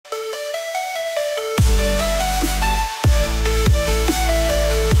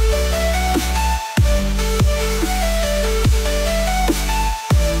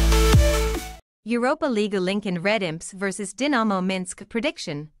Europa League Lincoln Red Imps vs Dinamo Minsk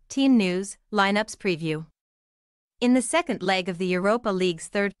prediction, team news, lineups preview. In the second leg of the Europa League's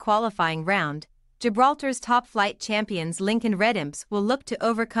third qualifying round, Gibraltar's top-flight champions Lincoln Red Imps will look to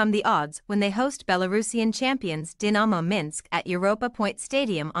overcome the odds when they host Belarusian champions Dinamo Minsk at Europa Point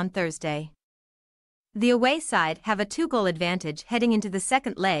Stadium on Thursday. The away side have a 2-goal advantage heading into the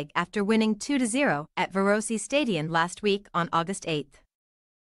second leg after winning 2-0 at Varosi Stadion last week on August 8.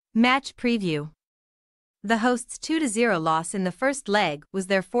 Match preview. The hosts' 2-0 loss in the first leg was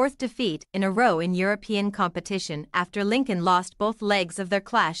their fourth defeat in a row in European competition after Lincoln lost both legs of their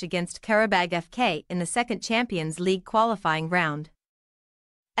clash against Karabag FK in the second Champions League qualifying round,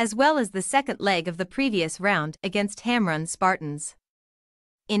 as well as the second leg of the previous round against Hamrun Spartans.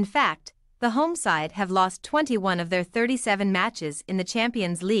 In fact, the home side have lost 21 of their 37 matches in the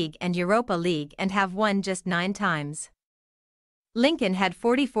Champions League and Europa League and have won just 9 times. Lincoln had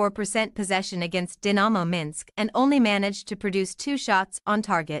 44% possession against Dinamo Minsk and only managed to produce 2 shots on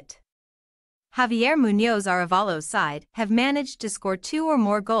target. Javier Muñoz Arévalo's side have managed to score 2 or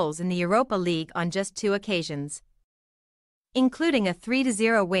more goals in the Europa League on just 2 occasions, including a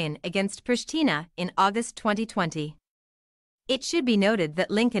 3-0 win against Pristina in August 2020. It should be noted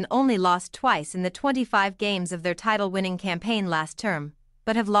that Lincoln only lost twice in the 25 games of their title-winning campaign last term,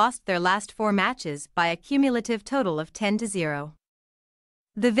 but have lost their last 4 matches by a cumulative total of 10-0.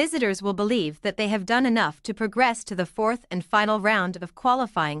 The visitors will believe that they have done enough to progress to the fourth and final round of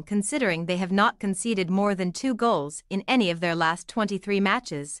qualifying, considering they have not conceded more than 2 goals in any of their last 23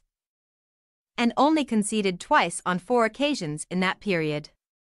 matches, and only conceded twice on 4 occasions in that period.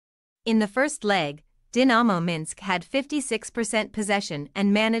 In the first leg, Dinamo Minsk had 56% possession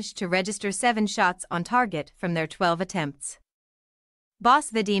and managed to register 7 shots on target from their 12 attempts. Boss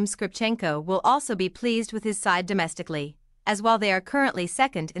Vadim Skripchenko will also be pleased with his side domestically, as while they are currently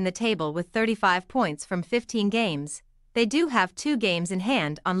second in the table with 35 points from 15 games, they do have 2 games in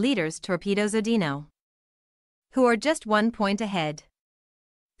hand on leaders Torpedo Zodino, who are just 1 point ahead.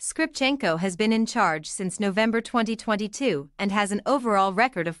 Skripchenko has been in charge since November 2022 and has an overall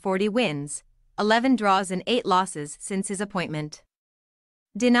record of 40 wins, 11 draws and 8 losses since his appointment.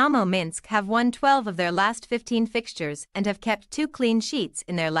 Dinamo Minsk have won 12 of their last 15 fixtures and have kept 2 clean sheets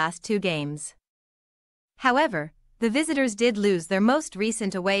in their last 2 games. However, the visitors did lose their most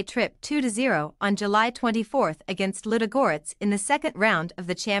recent away trip 2-0 on July 24 against Ludogorets in the second round of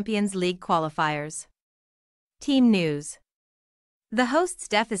the Champions League qualifiers. Team news. The hosts'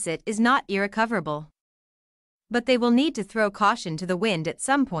 deficit is not irrecoverable, but they will need to throw caution to the wind at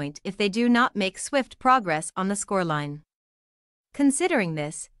some point if they do not make swift progress on the scoreline. Considering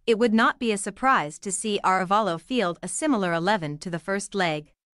this, it would not be a surprise to see Arévalo field a similar 11 to the first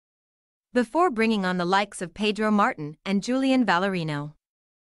leg, before bringing on the likes of Pedro Martin and Julian Valerino.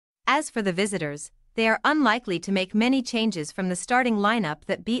 As for the visitors, they are unlikely to make many changes from the starting lineup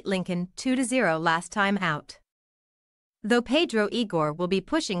that beat Lincoln 2-0 last time out, though Pedro Igor will be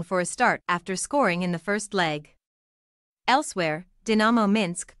pushing for a start after scoring in the first leg. Elsewhere, Dinamo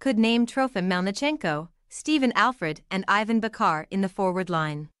Minsk could name Trofim Melnichenko, Stephen Alfred and Ivan Bakar in the forward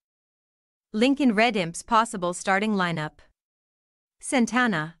line. Lincoln Red Imps' possible starting lineup: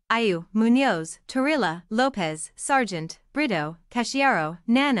 Santana, Ayu, Muñoz, Torilla, Lopez, Sargent, Brito, Casciaro,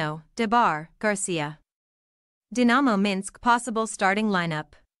 Nano, Debar, Garcia. Dinamo Minsk possible starting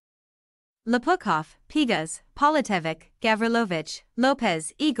lineup: Lapukov, Pigas, Politevic, Gavrilovic,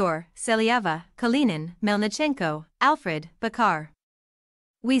 Lopez, Igor, Selyava, Kalinin, Melnichenko, Alfred, Bakar.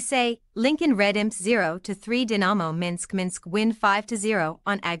 We say, Lincoln Red Imps 0-3 Dinamo Minsk. Minsk win 5-0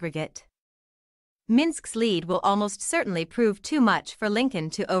 on aggregate. Minsk's lead will almost certainly prove too much for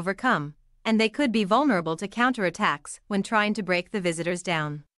Lincoln to overcome, and they could be vulnerable to counterattacks when trying to break the visitors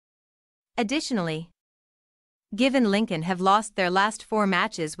down. Additionally, given Lincoln have lost their last 4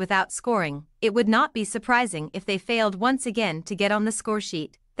 matches without scoring, it would not be surprising if they failed once again to get on the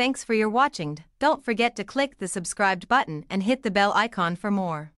scoresheet. Thanks for your watching. Don't forget to click the subscribed button and hit the bell icon for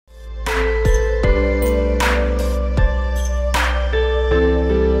more.